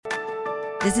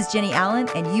This is Jenny Allen,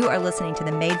 and you are listening to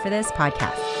the Made for This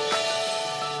podcast.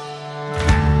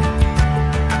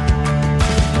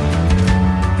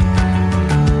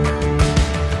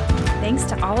 Thanks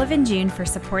to Olive and June for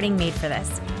supporting Made for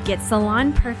This. Get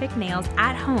salon perfect nails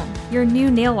at home. Your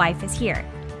new nail life is here.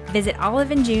 Visit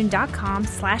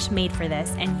oliveandjune.com/madeforthis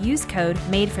and use code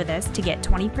MADEFORTHIS to get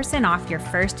 20% off your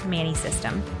first mani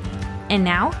system. And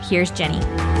now, here's Jenny.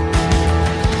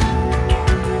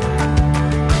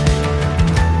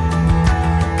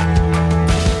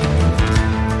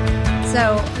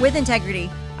 So with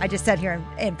integrity, I just sat here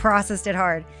and processed it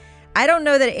hard. I don't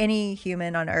know that any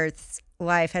human on Earth's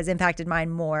life has impacted mine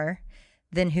more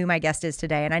than who my guest is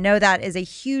today. And I know that is a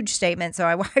huge statement. So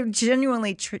I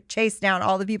genuinely chased down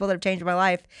all the people that have changed my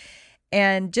life.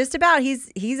 And just about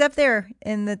he's up there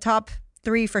in the top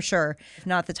 3 for sure, if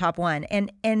not the top 1.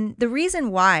 And the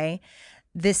reason why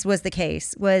this was the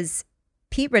case was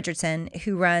Pete Richardson,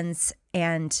 who runs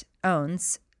and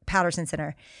owns Patterson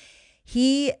Center.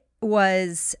 He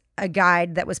was a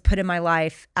guide that was put in my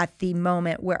life at the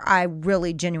moment where I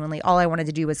really genuinely, all I wanted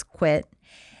to do was quit.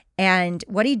 And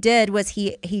what he did was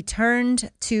he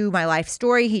turned to my life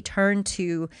story. He turned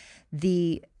to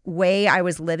the way I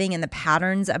was living and the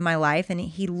patterns of my life. And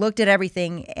he looked at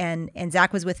everything, and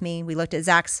Zach was with me. We looked at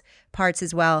Zach's parts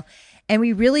as well. And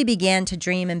we really began to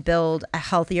dream and build a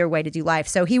healthier way to do life.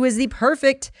 So he was the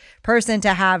perfect person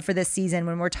to have for this season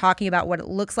when we're talking about what it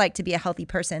looks like to be a healthy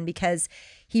person, because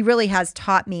he really has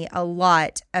taught me a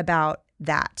lot about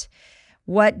that.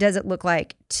 What does it look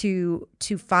like to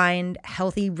find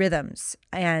healthy rhythms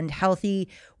and healthy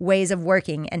ways of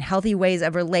working and healthy ways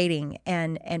of relating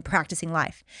and practicing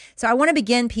life? So I want to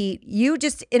begin, Pete. You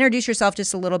just introduce yourself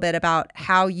just a little bit about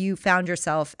how you found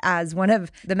yourself as one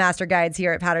of the master guides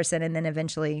here at Patterson and then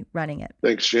eventually running it.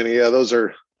 Thanks, Jenny. Yeah, those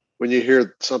are, when you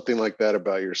hear something like that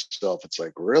about yourself, it's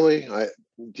like, really?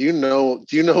 Do you know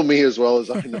me as well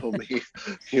as I know me?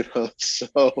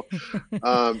 So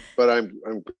but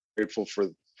I'm grateful for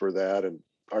that and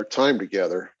our time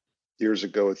together years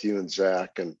ago with you and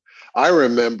Zach. And I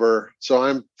remember, so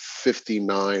I'm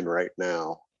 59 right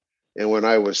now. And when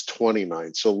I was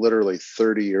 29, so literally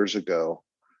 30 years ago,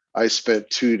 I spent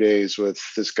 2 days with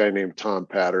this guy named Tom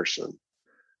Patterson.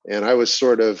 And I was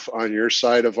sort of on your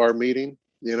side of our meeting,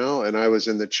 and I was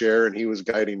in the chair and he was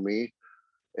guiding me.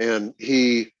 And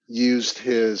he used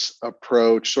his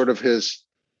approach, sort of his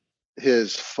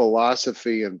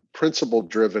philosophy and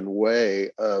principle-driven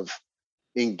way of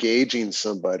engaging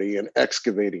somebody and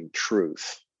excavating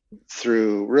truth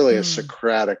through really a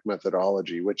Socratic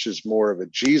methodology, which is more of a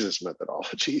Jesus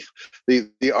methodology,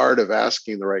 the art of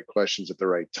asking the right questions at the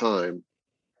right time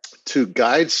to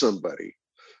guide somebody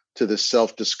to the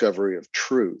self-discovery of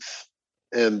truth,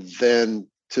 and then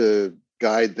to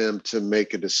guide them to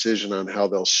make a decision on how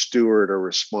they'll steward or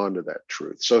respond to that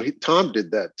truth. So Tom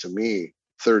did that to me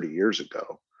 30 years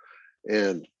ago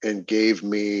and gave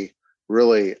me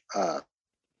really a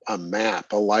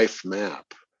life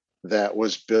map that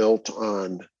was built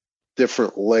on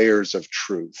different layers of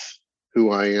truth: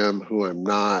 who I am, who I'm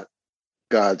not,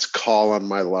 God's call on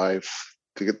my life,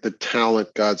 to get the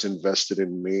talent God's invested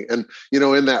in me. And,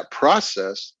 in that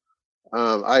process,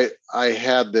 I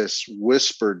had this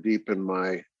whisper deep in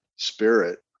my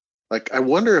spirit, like, I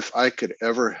wonder if I could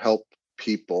ever help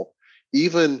people,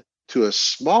 even to a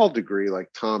small degree, like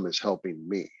Tom is helping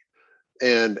me.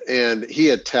 And he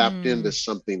had tapped into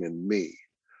something in me,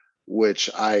 which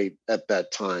I, at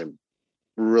that time,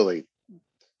 really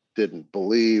didn't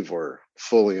believe or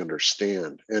fully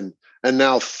understand. And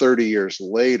now 30 years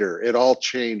later, it all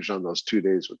changed on those 2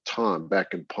 days with Tom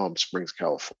back in Palm Springs,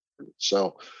 California.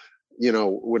 So,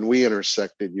 when we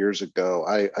intersected years ago,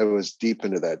 I was deep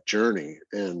into that journey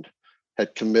and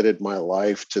had committed my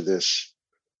life to this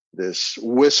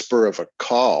whisper of a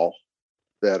call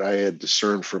that I had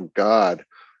discerned from God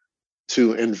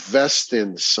to invest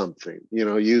in something,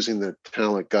 using the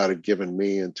talent God had given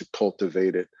me, and to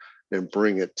cultivate it and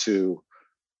bring it to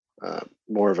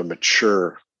more of a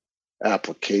mature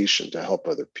application to help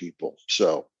other people.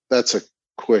 So that's a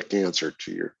quick answer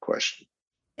to your question.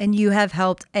 And you have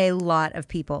helped a lot of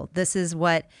people. This is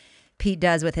what Pete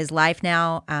does with his life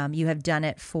now. You have done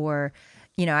it for,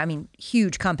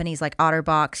 huge companies like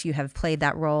OtterBox. You have played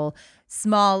that role.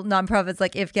 Small nonprofits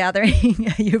like If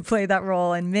Gathering, you've played that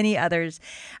role, and many others.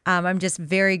 I'm just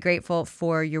very grateful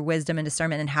for your wisdom and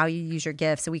discernment and how you use your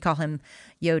gifts. So we call him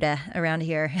Yoda around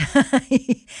here.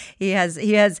 He has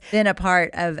been a part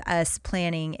of us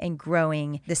planning and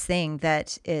growing this thing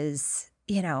that is,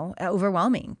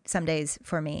 overwhelming some days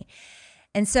for me.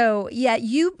 And so, yeah,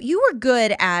 you were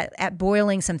good at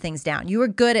boiling some things down. You were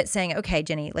good at saying, okay,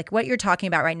 Jenny, like what you're talking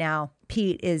about right now,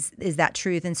 Pete, is that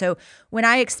truth. And so when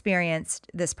I experienced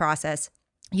this process,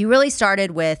 you really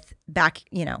started with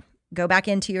go back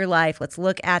into your life. Let's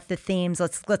look at the themes.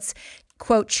 Let's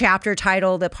quote chapter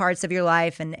title the parts of your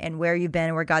life and where you've been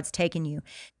and where God's taken you.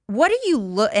 What do you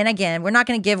look, and again, we're not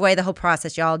going to give away the whole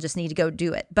process. Y'all just need to go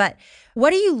do it. But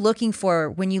what are you looking for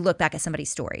when you look back at somebody's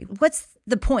story? What's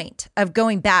the point of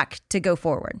going back to go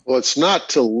forward? Well, it's not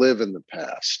to live in the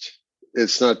past.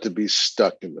 It's not to be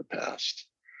stuck in the past.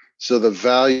 So the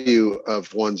value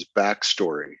of one's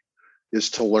backstory is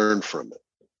to learn from it.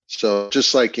 So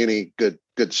just like any good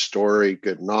story,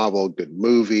 good novel, good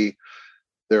movie,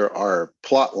 there are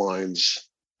plot lines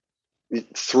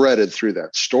threaded through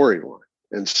that storyline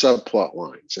and subplot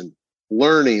lines and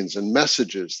learnings and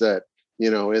messages that,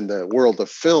 in the world of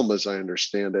film, as I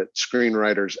understand it,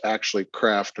 screenwriters actually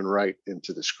craft and write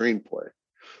into the screenplay.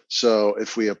 So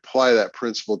if we apply that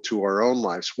principle to our own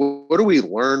lives, what do we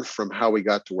learn from how we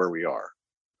got to where we are?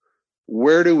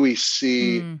 Where do we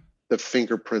see the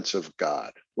fingerprints of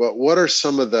God? What are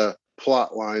some of the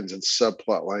plot lines and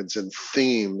subplot lines and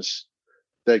themes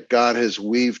that God has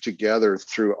weaved together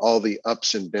through all the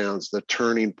ups and downs, the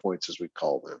turning points, as we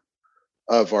call them,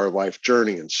 of our life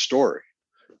journey and story?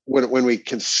 When we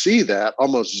can see that,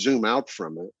 almost zoom out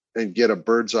from it and get a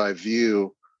bird's eye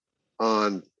view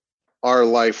on our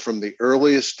life from the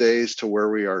earliest days to where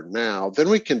we are now, then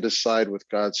we can decide with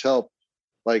God's help,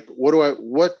 like,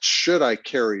 what should I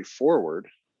carry forward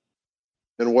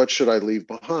and what should I leave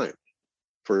behind,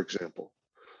 for example?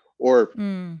 Or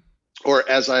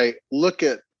as I look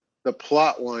at the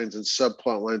plot lines and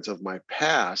subplot lines of my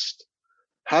past,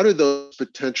 how do those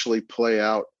potentially play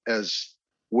out as,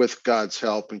 with God's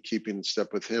help and keeping in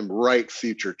step with him, write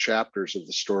future chapters of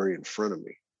the story in front of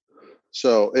me?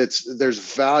 So there's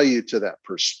value to that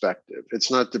perspective.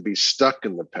 It's not to be stuck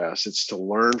in the past, it's to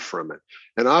learn from it.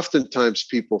 And oftentimes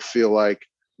people feel like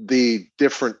the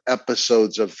different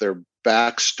episodes of their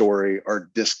backstory are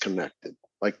disconnected,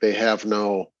 like they have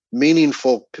no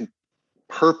meaningful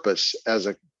purpose as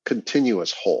a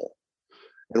continuous whole.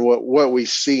 And what we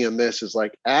see in this is,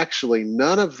 like, actually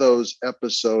none of those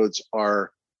episodes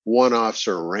are one-offs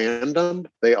or random.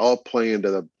 They all play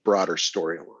into the broader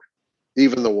storyline,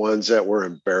 even the ones that we're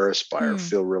embarrassed by or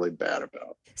feel really bad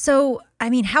about. So, I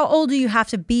mean, how old do you have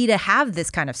to be to have this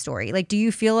kind of story? Like, do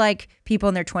you feel like people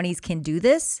in their 20s can do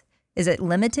this? Is it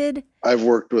limited? I've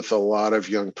worked with a lot of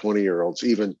young 20-year-olds,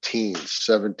 even teens,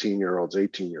 17-year-olds,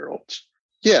 18-year-olds.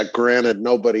 Yeah, granted,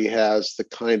 nobody has the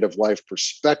kind of life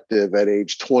perspective at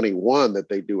age 21 that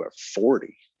they do at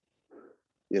 40.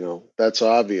 That's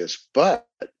obvious. But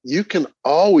you can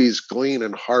always glean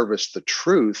and harvest the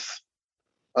truth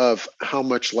of how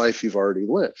much life you've already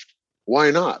lived.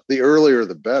 Why not? The earlier,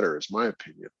 the better, is my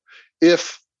opinion.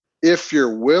 If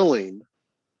you're willing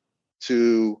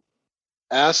to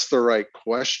ask the right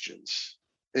questions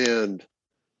and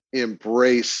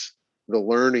embrace the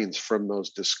learnings from those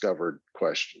discovered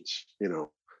questions,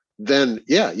 then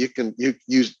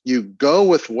you go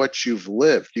with what you've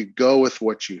lived, you go with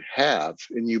what you have,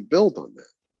 and you build on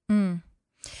that.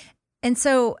 And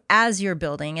so as you're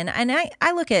building, and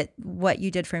I look at what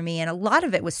you did for me, and a lot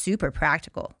of it was super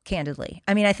practical, candidly.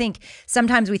 I mean, I think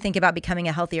sometimes we think about becoming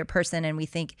a healthier person and we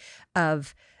think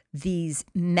of these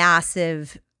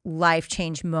massive life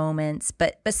change moments,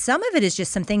 but some of it is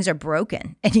just some things are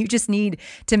broken and you just need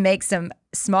to make some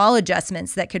small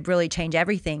adjustments that could really change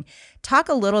everything. Talk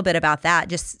a little bit about that,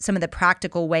 just some of the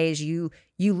practical ways you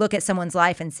look at someone's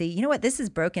life and see, you know what, this is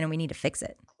broken and we need to fix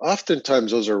it. Oftentimes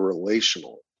those are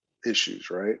relational issues,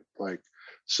 right? Like,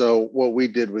 so what we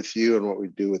did with you and what we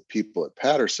do with people at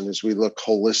Patterson is we look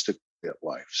holistically at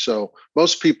life. So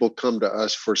most people come to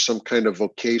us for some kind of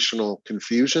vocational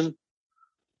confusion.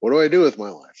 What do I do with my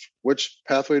life? Which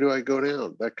pathway do I go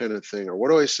down? That kind of thing. Or what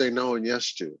do I say no and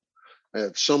yes to? I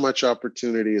have so much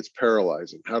opportunity, it's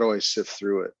paralyzing. How do I sift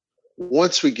through it?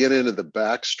 Once we get into the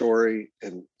backstory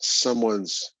and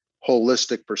someone's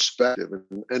holistic perspective,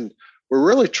 and we're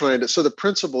really trying to, so the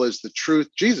principle is the truth.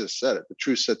 Jesus said it, the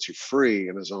truth sets you free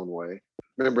in his own way.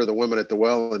 Remember the woman at the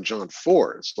well in John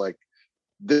 4. It's like,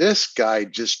 this guy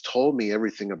just told me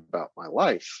everything about my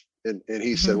life. And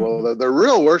he said, well, the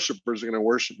real worshipers are going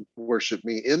to worship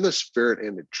me in the spirit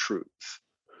and in truth.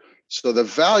 So the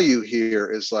value here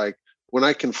is, like, when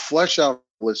I can flesh out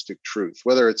holistic truth,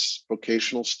 whether it's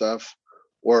vocational stuff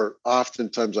or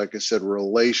oftentimes, like I said,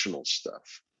 relational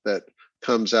stuff that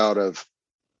comes out of,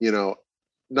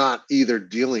 not either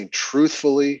dealing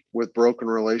truthfully with broken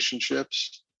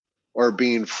relationships or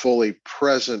being fully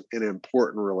present in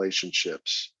important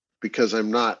relationships because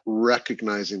I'm not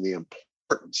recognizing the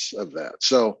importance of that.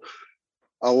 So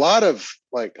a lot of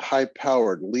like high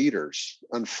powered leaders,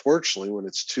 unfortunately, when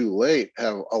it's too late,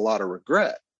 have a lot of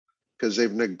regret because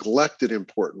they've neglected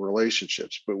important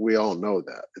relationships. But we all know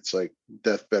that it's like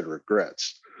deathbed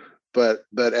regrets. But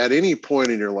at any point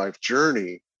in your life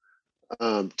journey,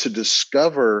 to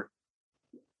discover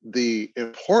the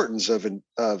importance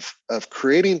of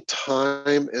creating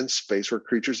time and space. We're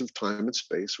creatures of time and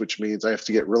space, which means I have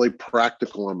to get really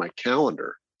practical on my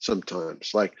calendar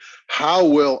sometimes. Like, how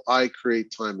will I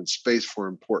create time and space for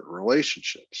important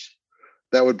relationships?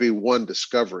 That would be one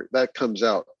discovery that comes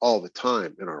out all the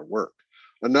time in our work.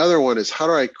 Another one is, how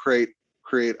do I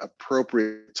create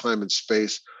appropriate time and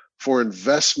space for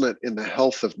investment in the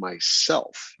health of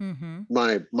myself,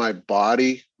 my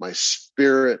body, my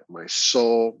spirit, my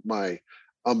soul, my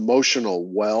emotional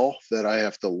well that I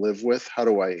have to live with? How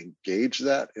do I engage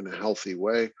that in a healthy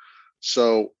way?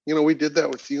 So, we did that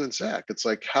with you and Zach. It's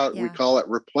like, how we call it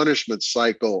replenishment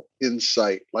cycle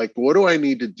insight. Like, what do I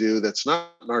need to do that's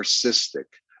not narcissistic?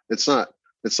 It's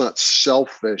not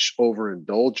selfish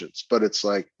overindulgence, but it's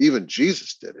like even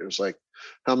Jesus did. It was like,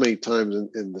 how many times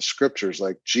in the scriptures,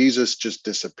 like Jesus just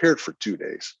disappeared for 2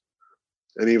 days.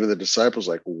 And even the disciples,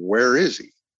 like, where is he?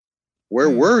 Where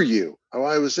were you? Oh,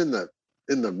 I was in the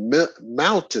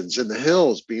mountains, in the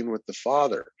hills, being with the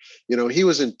Father. He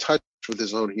was in touch with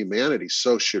his own humanity.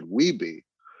 So should we be.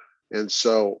 And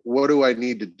so what do I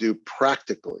need to do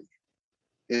practically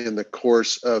in the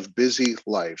course of busy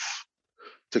life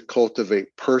to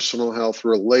cultivate personal health,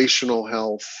 relational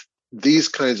health? These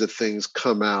kinds of things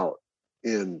come out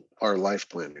in our life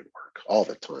planning work all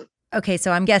the time. Okay,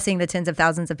 so I'm guessing the tens of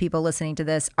thousands of people listening to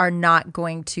this are not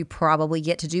going to probably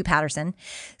get to do Patterson.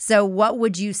 So what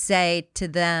would you say to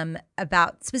them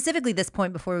about specifically this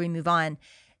point before we move on,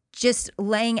 just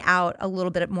laying out a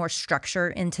little bit more structure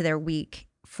into their week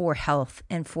for health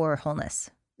and for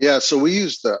wholeness? Yeah, so we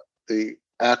use the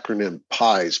acronym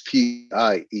PIES,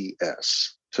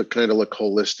 PIES, to kind of look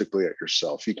holistically at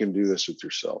yourself. You can do this with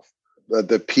yourself.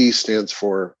 The P stands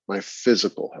for my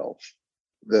physical health.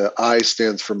 The I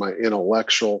stands for my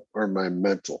intellectual or my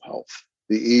mental health.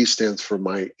 The E stands for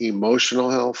my emotional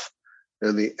health,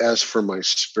 and the S for my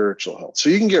spiritual health. So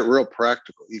you can get real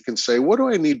practical. You can say, what do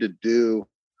I need to do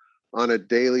on a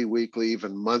daily, weekly,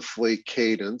 even monthly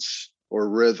cadence or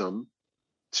rhythm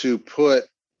to put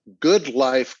good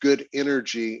life, good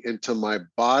energy into my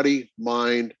body,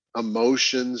 mind,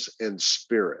 emotions, and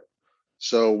spirit?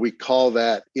 So we call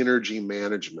that energy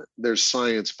management. There's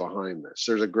science behind this.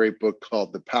 There's a great book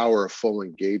called The Power of Full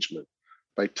Engagement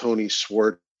by Tony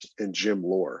Schwartz and Jim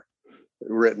Lohr,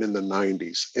 written in the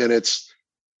 90s. And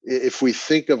if we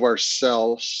think of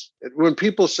ourselves, when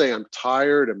people say I'm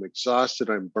tired, I'm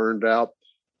exhausted, I'm burned out,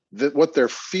 that what they're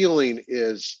feeling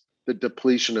is the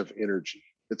depletion of energy.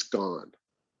 It's gone.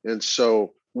 And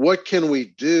so what can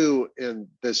we do in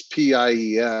this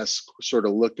PIES sort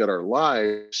of look at our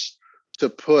lives to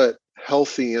put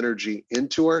healthy energy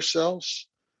into ourselves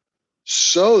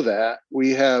so that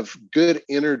we have good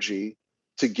energy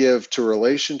to give to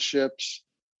relationships,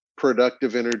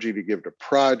 productive energy to give to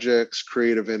projects,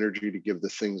 creative energy to give the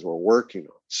things we're working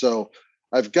on. So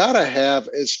I've got to have,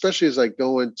 especially as I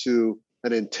go into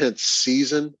an intense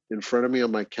season in front of me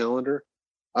on my calendar,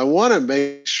 I want to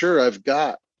make sure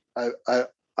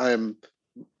I'm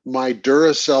my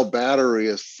Duracell battery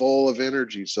is full of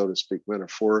energy, so to speak,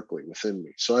 metaphorically within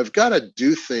me. So I've got to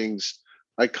do things,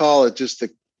 I call it just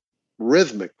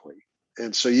rhythmically.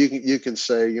 And so you can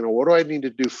say, what do I need to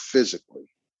do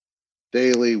physically,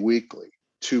 daily, weekly,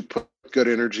 to put good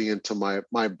energy into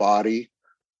my body?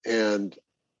 And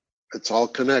it's all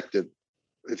connected.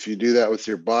 If you do that with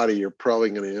your body, you're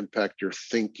probably going to impact your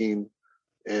thinking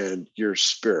and your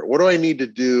spirit. What do I need to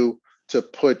do to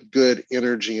put good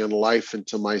energy and life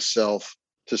into myself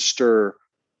to stir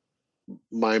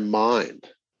my mind?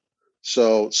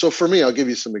 So for me, I'll give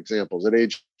you some examples. At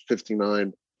age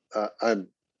 59,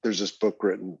 there's this book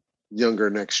written, Younger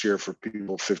Next Year, for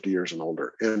people 50 years and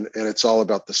older. And it's all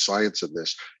about the science of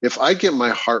this. If I get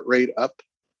my heart rate up,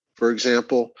 for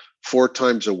example, 4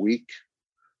 times a week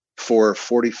for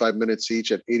 45 minutes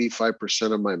each at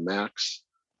 85% of my max,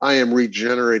 I am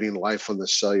regenerating life on the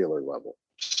cellular level.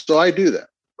 So I do that.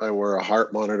 I wear a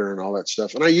heart monitor and all that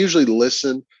stuff. And I usually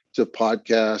listen to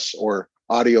podcasts or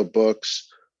audiobooks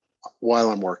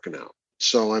while I'm working out.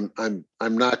 So I'm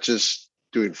not just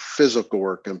doing physical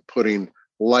work. I'm putting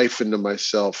life into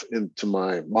myself, into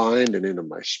my mind, and into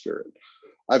my spirit.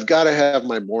 I've got to have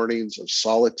my mornings of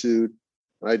solitude.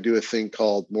 I do a thing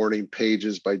called Morning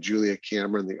Pages by Julia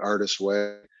Cameron, The Artist's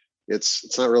Way.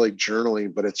 It's not really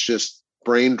journaling, but it's just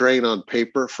brain drain on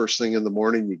paper. First thing in the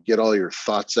morning, you get all your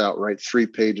thoughts out, write 3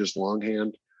 pages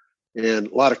longhand, and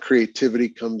a lot of creativity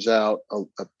comes out.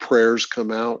 Prayers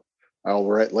come out. I'll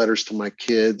write letters to my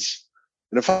kids.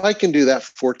 And if I can do that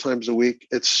 4 times a week,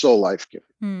 it's so life-giving.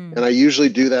 And I usually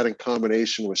do that in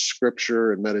combination with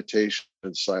scripture and meditation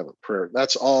and silent prayer.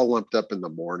 That's all lumped up in the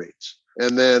mornings.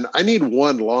 And then I need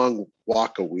one long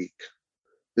walk a week.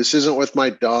 This isn't with my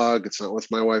dog. It's not with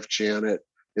my wife, Janet.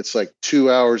 It's like 2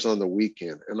 hours on the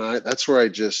weekend. And that's where I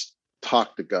just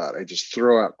talk to God. I just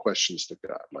throw out questions to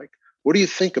God. Like, what do you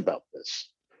think about this?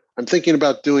 I'm thinking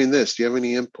about doing this. Do you have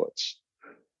any inputs?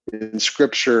 In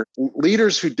scripture,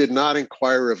 leaders who did not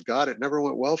inquire of God, it never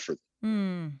went well for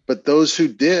them. But those who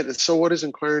did, so what does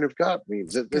inquiring of God mean?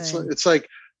 It's like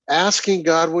asking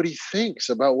God what he thinks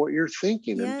about what you're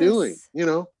thinking and doing,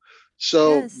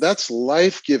 So that's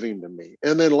life-giving to me.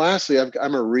 And then lastly,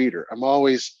 I'm a reader. I'm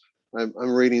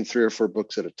reading 3 or 4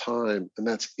 books at a time, and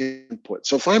that's input.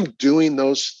 So if I'm doing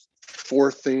those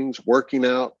 4 things, working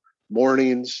out,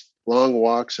 mornings, long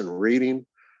walks, and reading,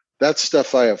 that's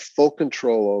stuff I have full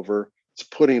control over. It's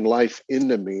putting life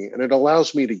into me, and it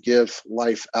allows me to give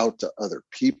life out to other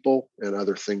people and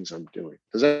other things I'm doing.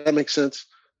 Does that make sense?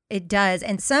 It does.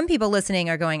 And some people listening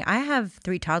are going, I have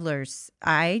 3 toddlers.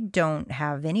 I don't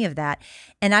have any of that.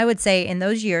 And I would say in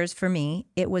those years for me,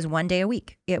 it was 1 day a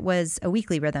week. It was a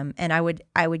weekly rhythm. And I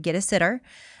would get a sitter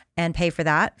and pay for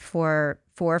that for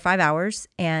 4 or 5 hours.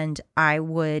 And I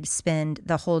would spend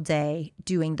the whole day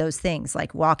doing those things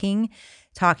like walking,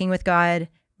 talking with God,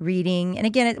 reading. And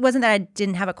again, it wasn't that I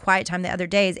didn't have a quiet time the other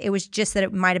days. It was just that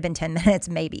it might have been 10 minutes,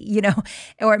 maybe,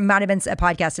 or it might have been a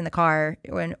podcast in the car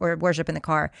or worship in the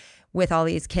car with all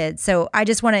these kids. So I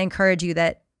just want to encourage you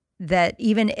that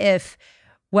even if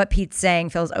what Pete's saying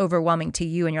feels overwhelming to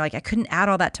you and you're like, I couldn't add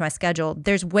all that to my schedule,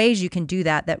 there's ways you can do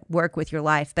that work with your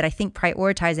life. But I think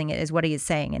prioritizing it is what he is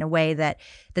saying in a way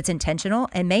that's intentional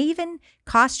and may even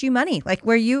cost you money, like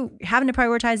where you having to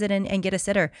prioritize it and get a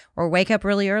sitter or wake up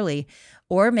really early,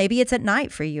 or maybe it's at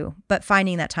night for you, but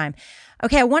finding that time.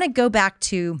 Okay, I want to go back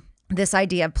to this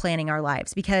idea of planning our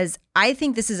lives, because I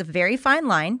think this is a very fine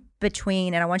line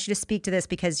between, and I want you to speak to this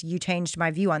because you changed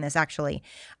my view on this actually.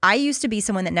 I used to be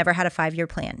someone that never had a 5-year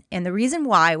plan. And the reason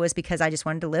why was because I just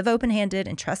wanted to live open-handed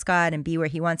and trust God and be where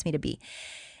he wants me to be.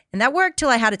 And that worked till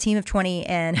I had a team of 20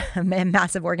 and a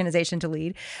massive organization to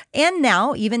lead. And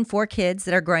now even 4 kids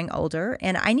that are growing older,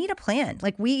 and I need a plan.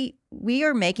 Like we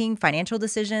are making financial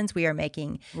decisions. We are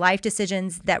making life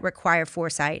decisions that require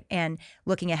foresight and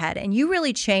looking ahead. And you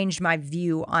really changed my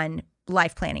view on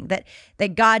life planning,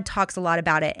 that God talks a lot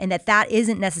about it and that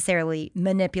isn't necessarily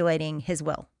manipulating his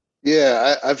will.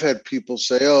 Yeah, I've had people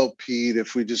say, oh, Pete,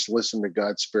 if we just listen to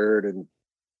God's Spirit and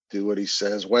do what he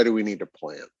says, why do we need a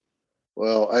plan?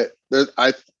 Well,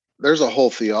 there's a whole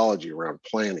theology around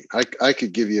planning. I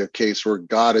could give you a case where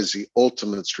God is the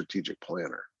ultimate strategic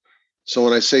planner. So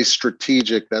when I say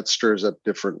strategic, that stirs up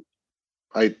different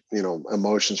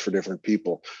emotions for different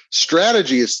people.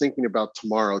 Strategy is thinking about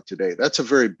tomorrow, today. That's a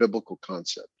very biblical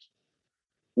concept.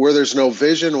 Where there's no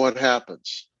vision, what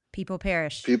happens? People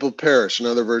perish. People perish.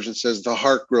 Another version says the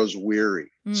heart grows weary.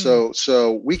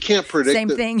 So we can't predict. Same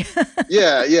thing.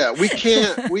 Yeah. We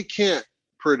can't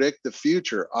predict the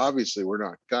future. Obviously, we're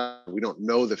not God. We don't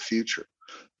know the future.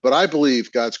 But I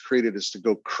believe God's created us to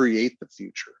go create the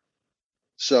future.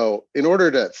 So in order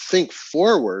to think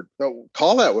forward,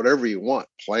 call that whatever you want,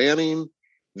 planning,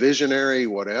 visionary,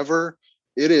 whatever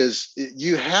it is,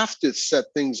 you have to set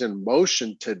things in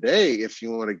motion today if you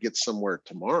want to get somewhere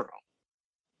tomorrow.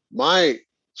 My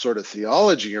sort of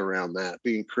theology around that,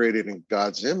 being created in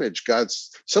God's image,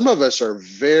 some of us are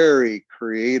very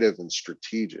creative and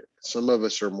strategic. Some of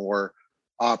us are more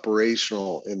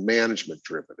operational and management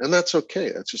driven. And that's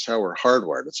okay. That's just how we're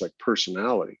hardwired. It's like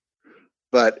personality.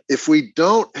 But if we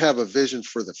don't have a vision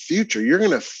for the future, you're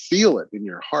going to feel it in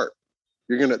your heart.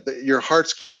 Your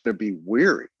heart's going to be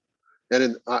weary.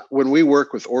 And when we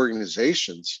work with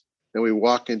organizations and we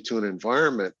walk into an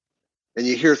environment and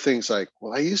you hear things like,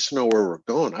 well, I used to know where we're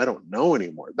going. I don't know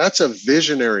anymore. That's a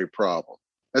visionary problem.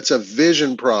 That's a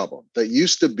vision problem that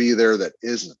used to be there that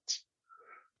isn't.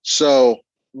 So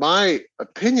my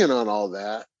opinion on all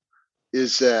that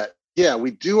is that, yeah,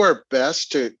 we do our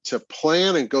best to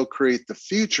plan and go create the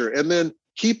future and then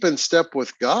keep in step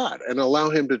with God and allow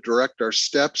him to direct our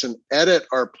steps and edit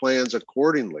our plans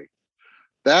accordingly.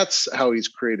 That's how he's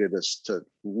created us, to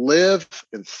live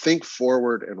and think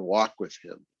forward and walk with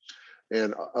him.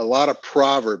 And a lot of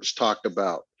Proverbs talk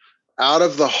about out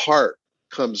of the heart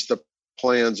comes the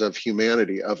plans of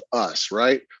humanity, of us,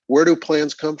 right? Where do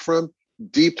plans come from?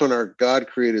 Deep in our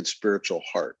God-created spiritual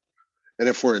heart. And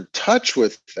if we're in touch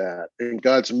with that and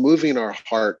God's moving our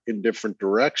heart in different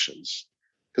directions,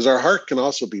 Because our heart can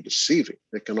also be deceiving.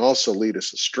 It can also lead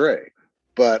us astray.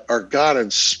 But our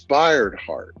God-inspired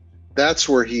heart, that's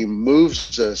where he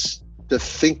moves us to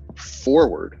think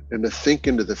forward and to think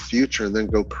into the future and then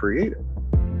go create it.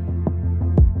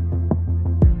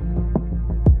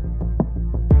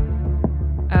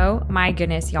 Oh my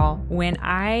goodness, y'all. When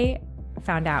I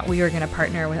found out we were going to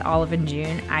partner with Olive and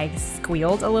June, I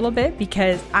squealed a little bit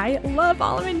because I love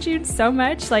Olive and June so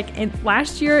much. Like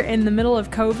last year in the middle of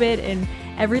COVID and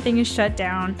everything is shut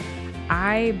down,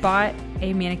 I bought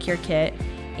a manicure kit,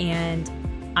 and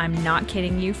I'm not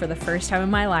kidding you, for the first time in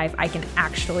my life, I can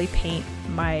actually paint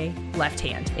my left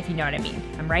hand, if you know what I mean.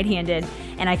 I'm right-handed,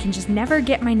 and I can just never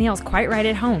get my nails quite right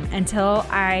at home until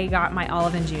I got my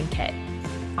Olive and June kit.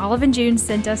 Olive and June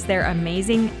sent us their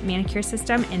amazing manicure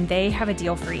system, and they have a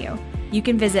deal for you. You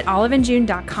can visit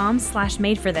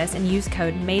oliveandjune.com/madeforthis and use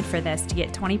code MADEFORTHIS to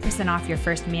get 20% off your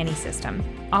first mani system.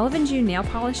 Olive and June nail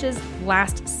polishes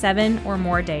last 7 or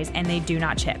more days, and they do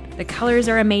not chip. The colors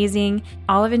are amazing.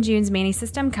 Olive and June's mani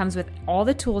system comes with all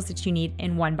the tools that you need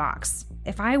in one box.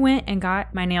 If I went and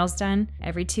got my nails done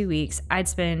every 2 weeks, I'd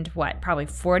spend, probably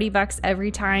 $40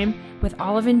 every time. With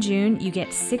Olive and June, you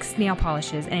get 6 nail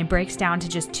polishes, and it breaks down to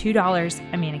just $2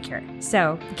 a manicure.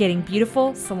 So, getting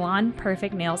beautiful,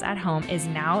 salon-perfect nails at home is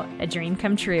now a dream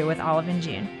come true with Olive and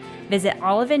June. Visit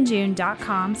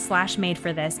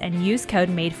oliveandjune.com/madeforthis and use code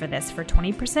MADEFORTHIS for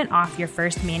 20% off your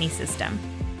first mani system.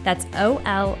 That's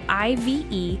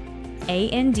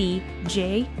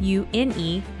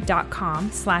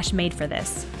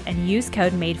oliveandjune.com/madeforthis and use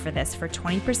code MADEFORTHIS for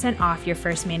 20% off your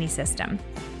first mani system.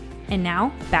 And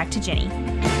now, back to Jenny.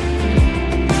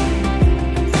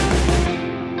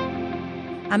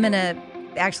 I'm going to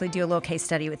actually do a little case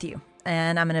study with you,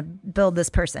 and I'm going to build this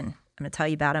person. I'm going to tell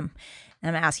you about him, and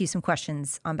I'm going to ask you some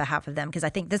questions on behalf of them, because I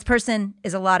think this person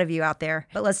is a lot of you out there.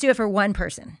 But let's do it for one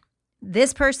person.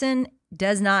 This person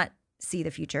does not see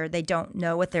the future. They don't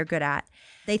know what they're good at.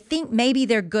 They think maybe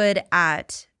they're good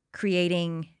at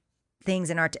creating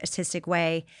things in an artistic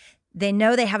way. They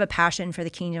know they have a passion for the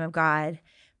kingdom of God,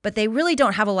 but they really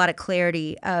don't have a lot of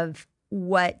clarity of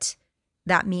what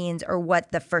that means or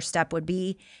what the first step would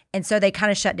be. And so they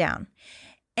kind of shut down.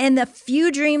 And the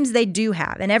few dreams they do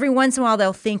have, and every once in a while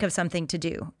they'll think of something to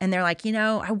do. And they're like,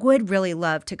 I would really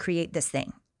love to create this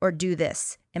thing or do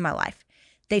this in my life.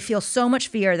 They feel so much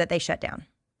fear that they shut down,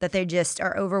 that they just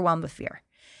are overwhelmed with fear.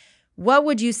 What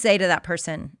would you say to that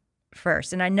person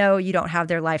first? And I know you don't have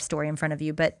their life story in front of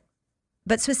you, but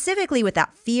specifically with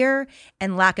that fear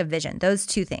and lack of vision, those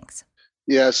two things.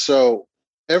 Yeah, so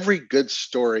every good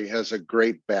story has a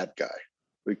great bad guy.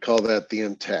 We call that the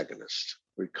antagonist.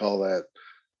 We call that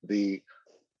the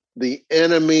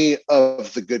enemy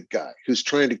of the good guy, who's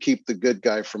trying to keep the good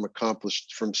guy from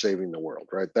saving the world,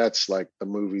 right? That's like the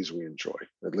movies we enjoy,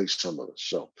 at least some of us.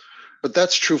 So, but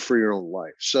that's true for your own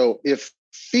life. So if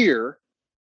fear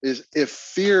is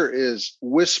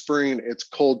whispering its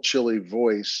cold, chilly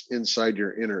voice inside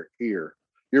your inner ear,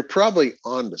 you're probably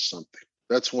onto something.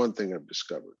 That's one thing I've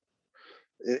discovered.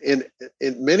 In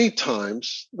many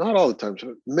times, not all the times,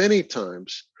 but many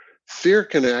times, fear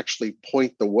can actually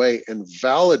point the way and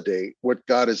validate what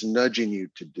God is nudging you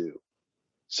to do.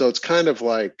 So it's kind of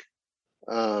like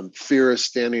fear is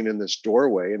standing in this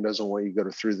doorway and doesn't want you to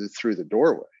go through the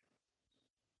doorway.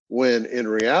 When in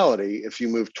reality, if you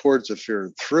move towards the fear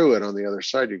and through it on the other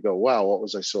side, you go, wow, what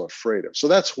was I so afraid of? So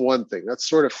that's one thing. That's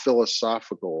sort of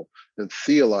philosophical and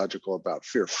theological about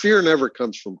fear. Fear never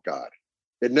comes from God.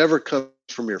 It never comes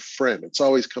from your friend. It's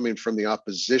always coming from the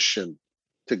opposition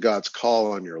to God's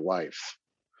call on your life.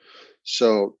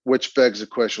 So, which begs the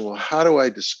question, well, how do I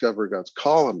discover God's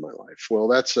call on my life? Well,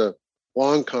 that's a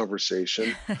long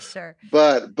conversation. Sure.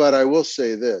 But I will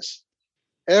say this,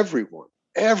 everyone,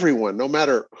 no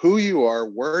matter who you are,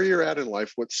 where you're at in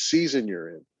life, what season you're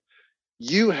in,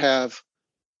 you have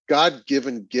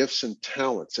God-given gifts and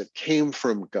talents that came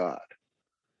from God.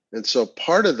 And so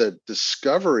part of the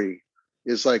discovery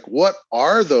is like, what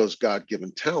are those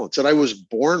God-given talents that I was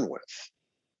born with?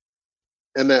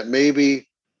 And that maybe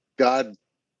God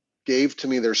gave to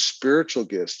me their spiritual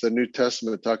gifts. The New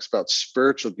Testament talks about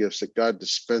spiritual gifts that God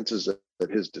dispenses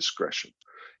at his discretion.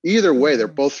 Either way, they're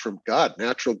both from God.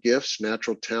 Natural gifts,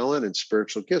 natural talent, and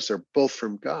spiritual gifts, they're both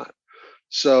from God.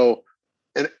 So,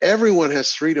 and everyone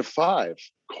has 3 to 5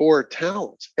 core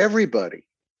talents, everybody.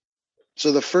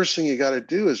 So the first thing you got to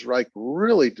do is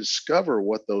really discover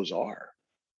what those are.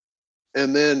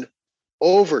 And then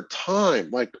over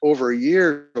time, over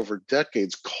years, over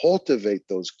decades, cultivate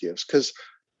those gifts, because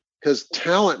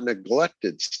talent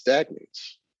neglected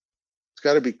stagnates. It's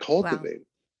got to be cultivated. Wow.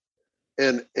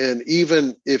 And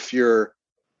even if you're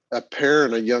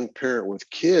a young parent with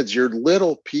kids, your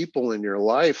little people in your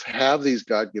life have these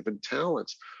God-given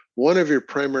talents. One of your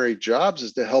primary jobs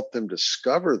is to help them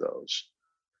discover those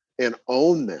and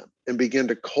own them and begin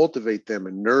to cultivate them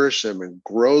and nourish them and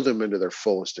grow them into their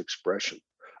fullest expression.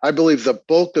 I believe the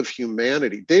bulk of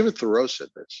humanity, David Thoreau said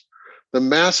this, the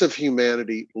mass of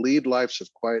humanity lead lives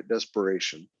of quiet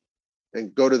desperation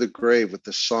and go to the grave with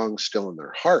the song still in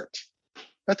their heart.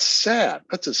 That's sad.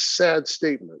 That's a sad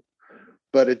statement,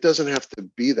 but it doesn't have to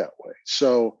be that way.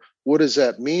 So what does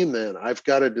that mean then? I've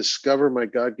got to discover my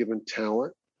God-given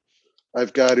talent.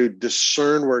 I've got to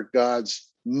discern where God's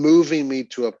moving me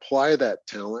to apply that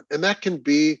talent. And that can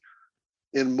be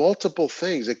in multiple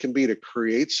things. It can be to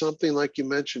create something, like you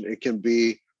mentioned. It can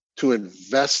be to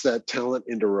invest that talent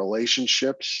into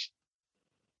relationships.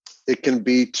 It can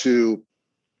be to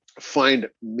find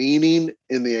meaning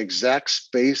in the exact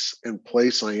space and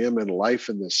place I am in life,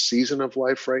 in this season of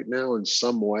life right now, in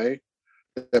some way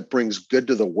that brings good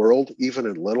to the world, even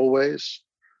in little ways.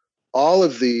 All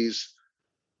of these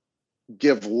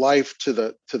give life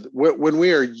to when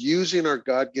we are using our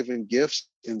God-given gifts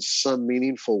in some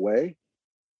meaningful way,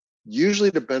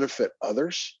 usually to benefit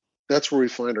others. That's where we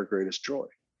find our greatest joy.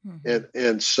 Mm-hmm.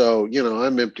 And so,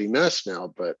 I'm empty nest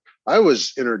now, but I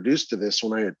was introduced to this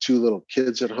when I had 2 little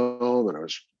kids at home, and I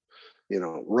was,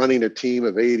 running a team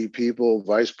of 80 people,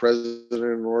 vice president of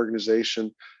an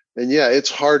organization. And yeah,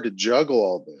 it's hard to juggle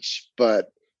all this,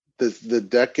 but the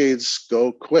decades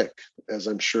go quick, as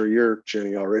I'm sure you're,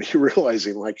 Jenny, already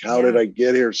realizing, like, how did I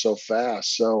get here so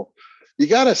fast? So you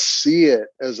got to see it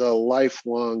as a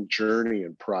lifelong journey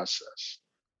and process.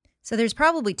 So there's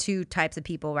probably 2 types of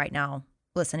people right now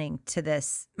listening to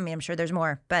this. I mean, I'm sure there's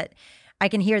more, but I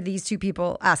can hear these 2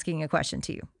 people asking a question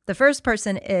to you. The first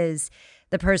person is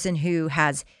the person who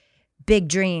has big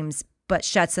dreams, but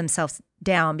shuts themselves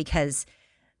down because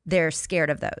they're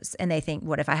scared of those. And they think,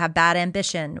 what if I have bad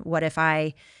ambition? What if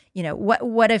I,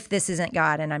 what if this isn't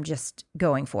God and I'm just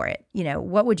going for it?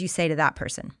 What would you say to that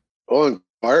person? Well,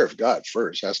 inquire of God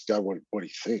first. Ask God what he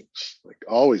thinks. Like,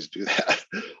 always do that.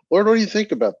 Lord, what do you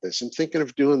think about this? I'm thinking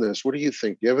of doing this. What do you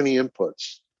think? Do you have any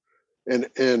inputs?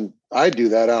 And I do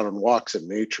that out on walks in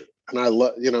nature. And I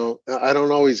love, I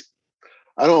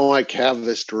don't like have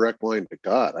this direct line to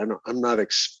God. I'm not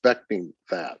expecting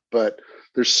that, but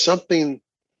there's something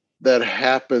that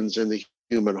happens in the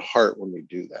human heart when we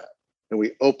do that. And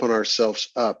we open ourselves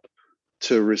up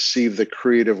to receive the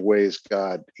creative ways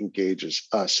God engages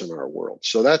us in our world.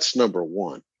 So that's number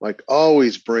one. Like,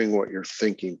 always bring what you're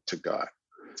thinking to God.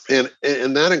 And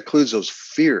that includes those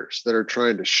fears that are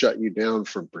trying to shut you down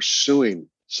from pursuing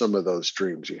some of those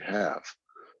dreams you have.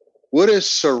 What is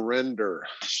surrender?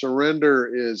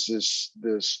 Surrender is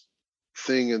this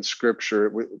thing in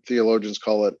scripture. Theologians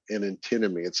call it an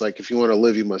antinomy. It's like, if you want to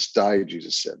live, you must die,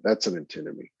 Jesus said. That's an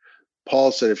antinomy.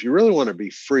 Paul said, if you really want to be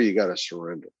free, you got to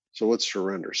surrender. So what's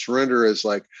surrender? Surrender is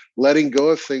like letting go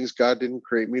of things God didn't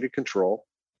create me to control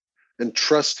and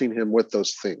trusting him with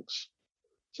those things.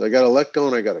 So I got to let go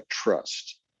and I got to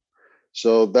trust.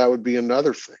 So that would be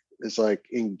another thing. It's like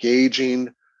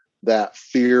engaging that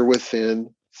fear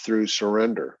within through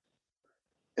surrender.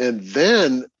 And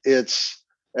then it's,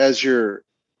 as you're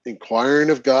inquiring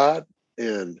of God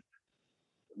and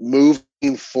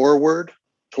moving forward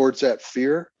towards that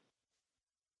fear,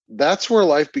 that's where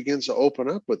life begins to open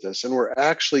up with us. And we're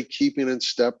actually keeping in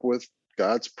step with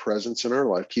God's presence in our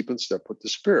life, keep in step with the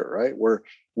Spirit, right?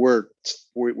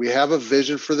 We have a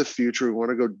vision for the future. We want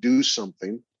to go do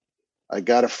something. I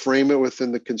got to frame it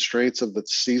within the constraints of the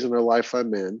season of life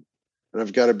I'm in. And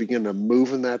I've got to begin to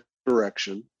move in that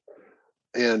direction.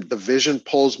 And the vision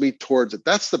pulls me towards it.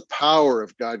 That's the power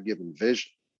of God-given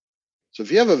vision. So if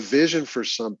you have a vision for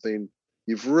something,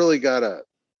 you've really got to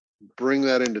bring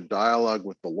that into dialogue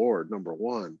with the Lord, number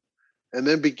one, and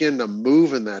then begin to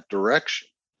move in that direction.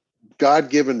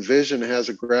 God-given vision has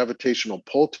a gravitational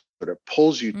pull to it. It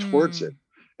pulls you towards it.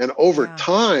 And over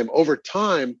time,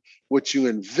 what you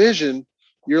envision,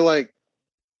 you're like,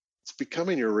 it's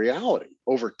becoming your reality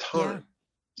over time.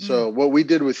 Yeah. So what we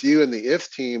did with you and the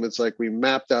IF team, it's like we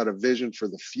mapped out a vision for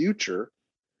the future.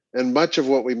 And much of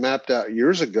what we mapped out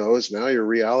years ago is now your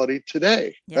reality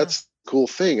today. Yeah. That's the cool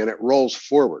thing. And it rolls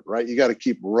forward, right? You got to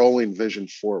keep rolling vision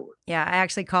forward. Yeah. I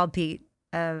actually called Pete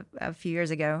a few years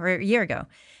ago, or a year ago,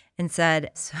 and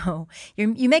said, so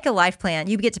you make a life plan.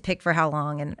 You get to pick for how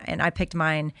long. And I picked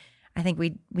mine. I think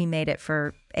we made it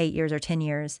for 8 years or 10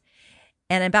 years.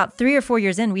 And about 3 or 4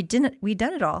 years in, we'd done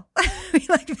it all. We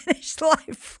finished the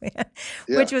life plan,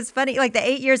 which was funny. Like the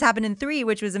 8 years happened in 3,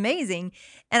 which was amazing.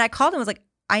 And I called him and was like,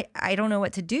 I don't know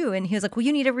what to do. And he was like, well,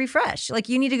 you need a refresh. Like,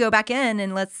 you need to go back in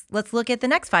and let's look at the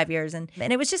next 5 years. And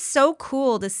it was just so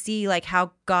cool to see like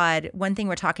how God, one thing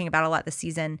we're talking about a lot this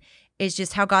season is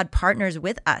just how God partners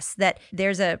with us, that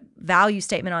there's a value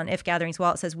statement on If Gatherings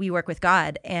Well. It says we work with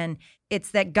God. And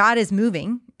it's that God is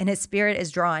moving and his spirit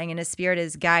is drawing and his spirit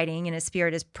is guiding and his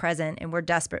spirit is present. And we're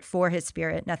desperate for his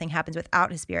spirit. Nothing happens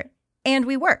without his spirit. And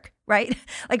we work, right?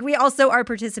 Like, we also are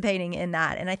participating in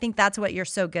that. And I think that's what you're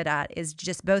so good at, is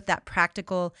just both that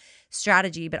practical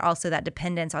strategy, but also that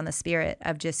dependence on the spirit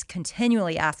of just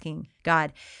continually asking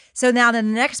God. So now the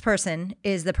next person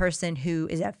is the person who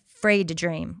is afraid to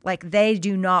dream. Like, they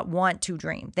do not want to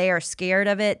dream. They are scared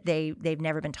of it. They've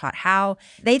never been taught how.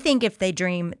 They think if they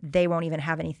dream, they won't even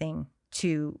have anything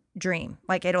to dream.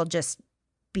 Like, it'll just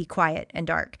be quiet and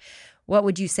dark. What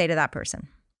would you say to that person?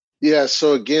 Yeah.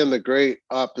 So again, the great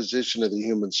opposition of the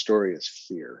human story is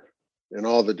fear, and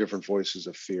all the different voices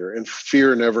of fear. And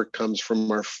fear never comes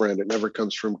from our friend. It never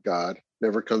comes from God,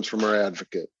 never comes from our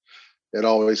advocate. It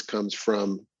always comes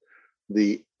from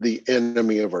the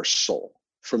enemy of our soul,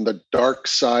 from the dark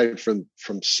side, from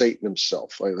Satan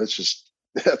himself. Like,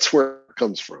 that's where it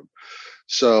comes from.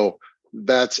 So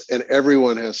and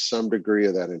everyone has some degree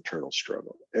of that internal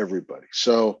struggle, everybody.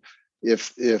 So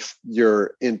if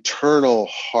your internal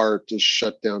heart is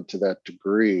shut down to that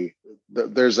degree,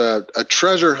 there's a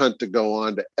treasure hunt to go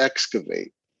on to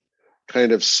excavate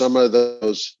kind of some of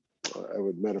those, I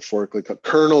would metaphorically call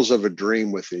kernels of a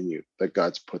dream within you that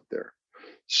God's put there.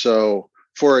 So,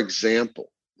 for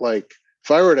example, like,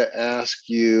 if I were to ask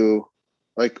you,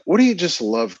 like, what do you just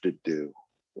love to do?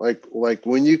 Like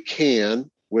when you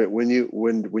can, when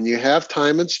you have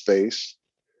time and space,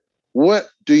 what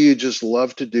do you just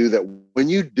love to do that when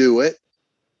you do it,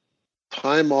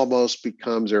 time almost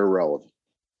becomes irrelevant?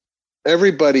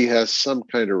 Everybody has some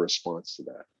kind of response to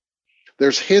that.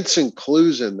 There's hints and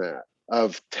clues in that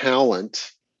of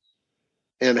talent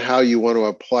and how you want to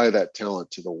apply that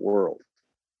talent to the world.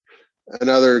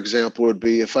 Another example would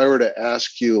be if I were to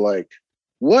ask you, like,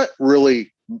 what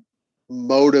really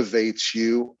motivates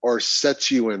you or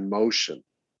sets you in motion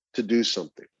to do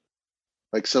something?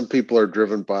 Like, some people are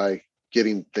driven by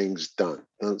getting things done.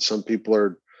 Some people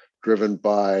are driven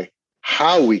by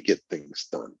how we get things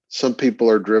done. Some people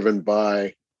are driven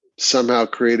by somehow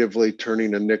creatively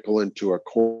turning a nickel into a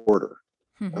quarter.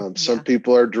 Some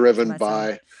people are driven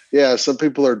by, some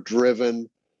people are driven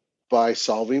by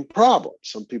solving problems.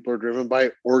 Some people are driven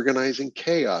by organizing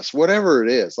chaos, whatever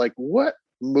it is. Like, what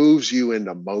moves you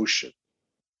into motion?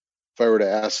 If I were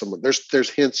to ask someone, there's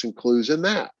hints and clues in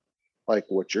that, like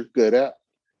what you're good at,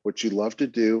 what you love to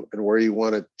do, and where you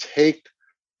want to take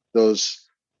those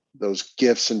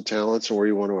gifts and talents and where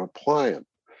you want to apply them.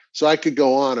 So I could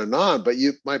go on, but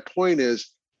my point is,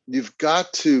 you've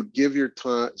got to give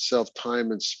yourself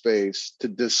time and space to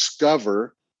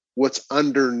discover what's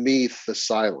underneath the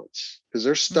silence, because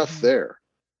there's stuff there.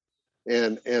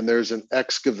 And there's an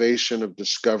excavation of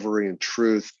discovery and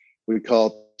truth. We call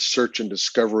it search and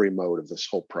discovery mode of this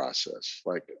whole process.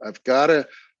 Like, I've got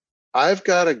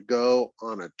to go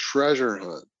on a treasure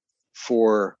hunt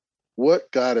for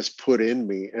what God has put in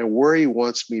me and where he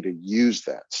wants me to use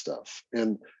that stuff.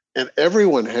 And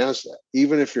everyone has that,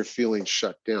 even if you're feeling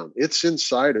shut down. It's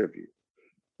inside of you,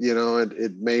 and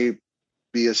it may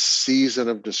be a season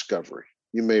of discovery.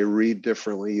 You may read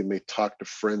differently. You may talk to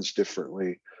friends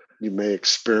differently. You may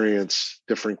experience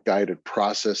different guided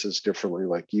processes differently,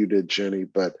 like you did, Jenny,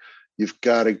 but you've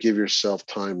got to give yourself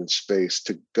time and space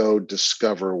to go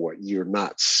discover what you're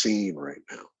not seeing right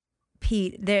now.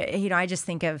 Pete, I just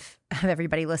think of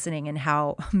everybody listening and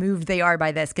how moved they are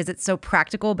by this, because it's so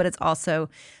practical, but it's also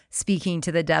speaking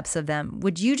to the depths of them.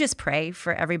 Would you just pray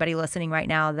for everybody listening right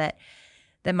now that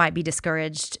might be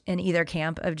discouraged in either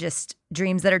camp of just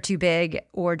dreams that are too big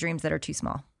or dreams that are too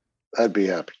small? I'd be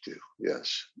happy to.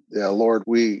 Yes. Yeah, Lord,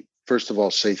 we first of all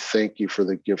say thank you for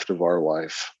the gift of our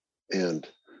life. And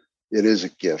it is a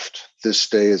gift. This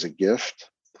day is a gift.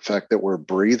 The fact that we're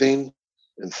breathing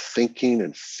and thinking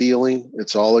and feeling,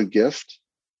 it's all a gift.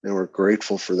 And we're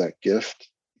grateful for that gift.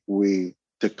 We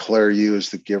declare you as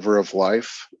the giver of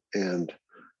life, and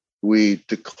we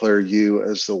declare you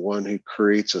as the one who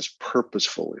creates us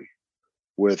purposefully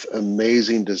with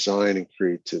amazing design and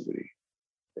creativity.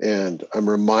 And I'm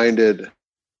reminded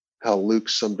how Luke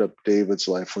summed up David's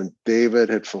life. When David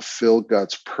had fulfilled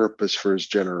God's purpose for his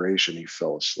generation, he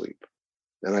fell asleep.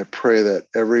 And I pray that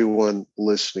everyone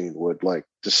listening would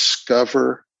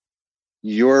discover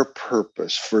your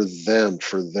purpose for them,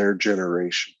 for their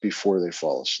generation, before they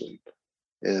fall asleep.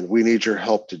 And we need your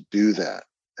help to do that.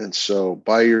 And so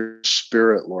by your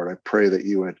Spirit, Lord, I pray that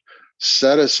you would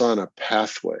set us on a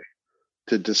pathway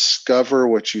to discover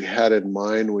what you had in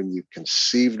mind when you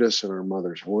conceived us in our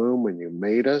mother's womb, when you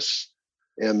made us,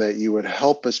 and that you would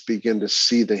help us begin to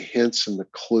see the hints and the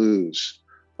clues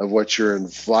of what you're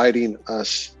inviting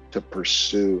us to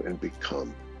pursue and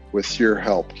become with your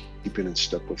help, keeping in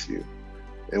step with you.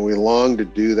 And we long to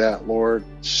do that, Lord,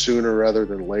 sooner rather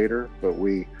than later, but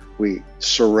we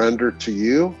surrender to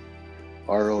you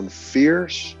our own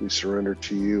fears, we surrender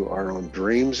to you our own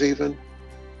dreams even,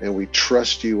 and we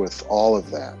trust you with all of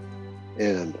that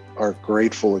and are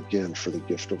grateful again for the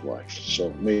gift of life. So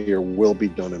may your will be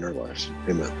done in our lives.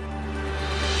 Amen.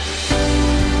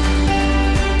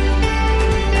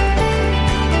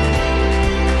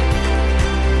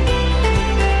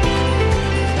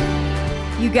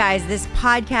 You guys, this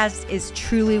podcast is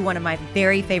truly one of my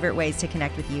very favorite ways to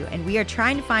connect with you. And we are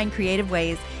trying to find creative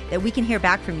ways that we can hear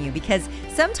back from you, because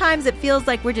sometimes it feels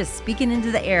like we're just speaking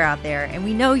into the air out there. And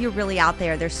we know you're really out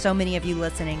there. There's so many of you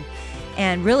listening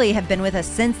and really have been with us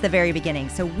since the very beginning.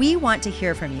 So we want to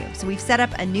hear from you. So we've set up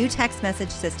a new text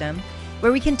message system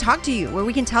where we can talk to you, where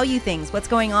we can tell you things, what's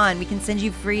going on. We can send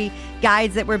you free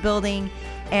guides that we're building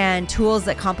and tools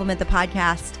that complement the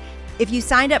podcast. If you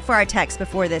signed up for our text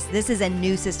before this is a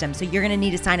new system, so you're going to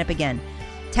need to sign up again.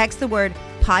 Text the word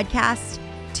podcast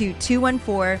to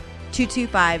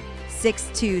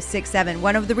 214-225-6267.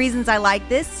 One of the reasons I like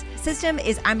this system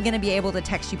is I'm going to be able to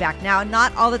text you back. Now,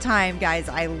 not all the time, guys.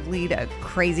 I lead a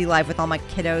crazy life with all my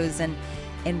kiddos and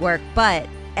work, but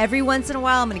every once in a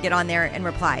while, I'm going to get on there and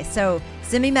reply. So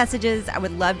send me messages. I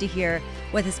would love to hear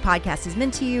what this podcast has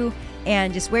meant to you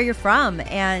and just where you're from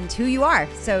and who you are.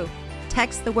 So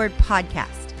text the word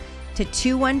podcast to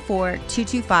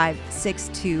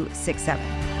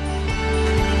 214-225-6267.